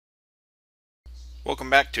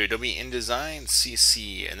Welcome back to Adobe InDesign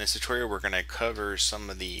CC. In this tutorial we're going to cover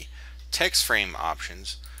some of the text frame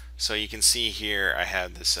options. So you can see here I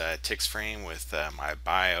have this text frame with my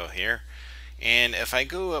bio here, and if I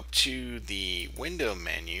go up to the window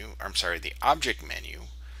menu, the object menu,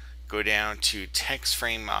 go down to text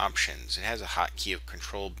frame options. It has a hotkey of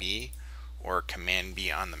Control B or Command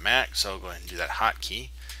B on the Mac, so I'll go ahead and do that hotkey.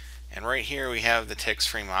 And right here we have the text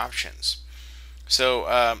frame options.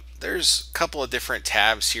 So there's a couple of different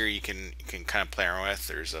tabs here you can kind of play around with.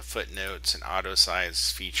 There's a footnotes and auto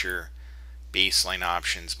size feature, baseline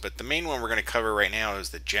options, but the main one we're going to cover right now is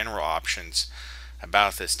the general options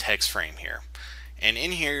about this text frame here. And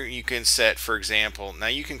in here you can set, for example, now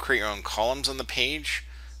you can create your own columns on the page,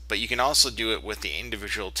 but you can also do it with the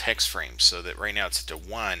individual text frames. So that right now it's set to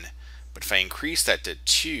 1, but if I increase that to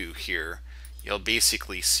 2 here, you'll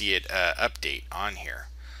basically see it update on here.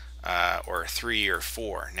 Or 3 or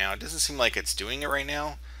 4. Now it doesn't seem like it's doing it right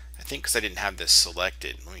now. I think because I didn't have this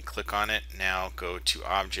selected. Let me click on it. Now go to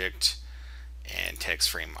Object and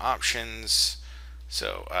Text Frame Options.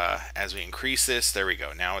 So as we increase this, there we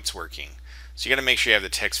go. Now it's working. So you got to make sure you have the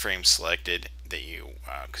text frame selected, that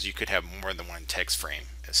because you could have more than one text frame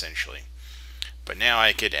essentially. But now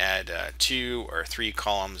I could add 2 or 3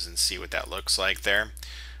 columns and see what that looks like there.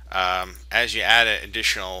 As you add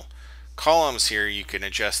additional columns here, you can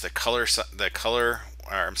adjust the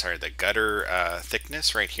gutter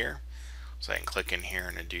thickness right here. So I can click in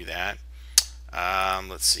here and do that.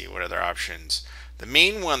 Let's see what other options. The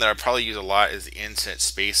main one that I probably use a lot is the inset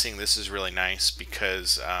spacing. This is really nice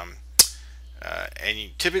because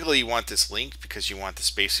typically you want this linked because you want the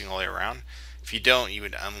spacing all the way around. If you don't, you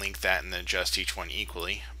would unlink that and then adjust each one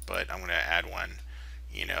equally. But I'm going to add one,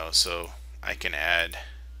 so I can add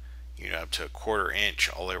up to 1/4 inch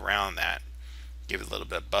all the way around that. Give it a little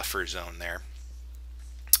bit of buffer zone there.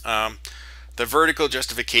 The vertical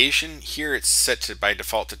justification here, it's set to by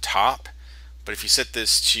default to top, but if you set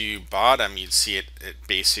this to bottom, you'd see it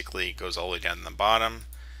basically goes all the way down to the bottom.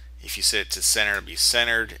 If you set it to center, it'll be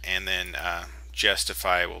centered, and then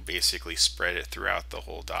justify will basically spread it throughout the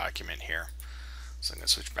whole document here. So I'm going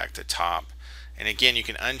to switch back to top. And again, you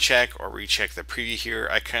can uncheck or recheck the preview here.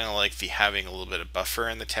 I kind of like having a little bit of buffer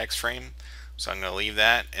in the text frame, so I'm going to leave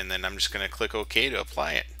that, and then I'm just going to click OK to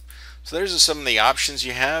apply it. So there's some of the options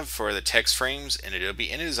you have for the text frames in Adobe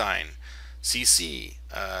InDesign CC.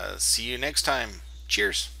 See you next time.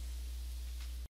 Cheers.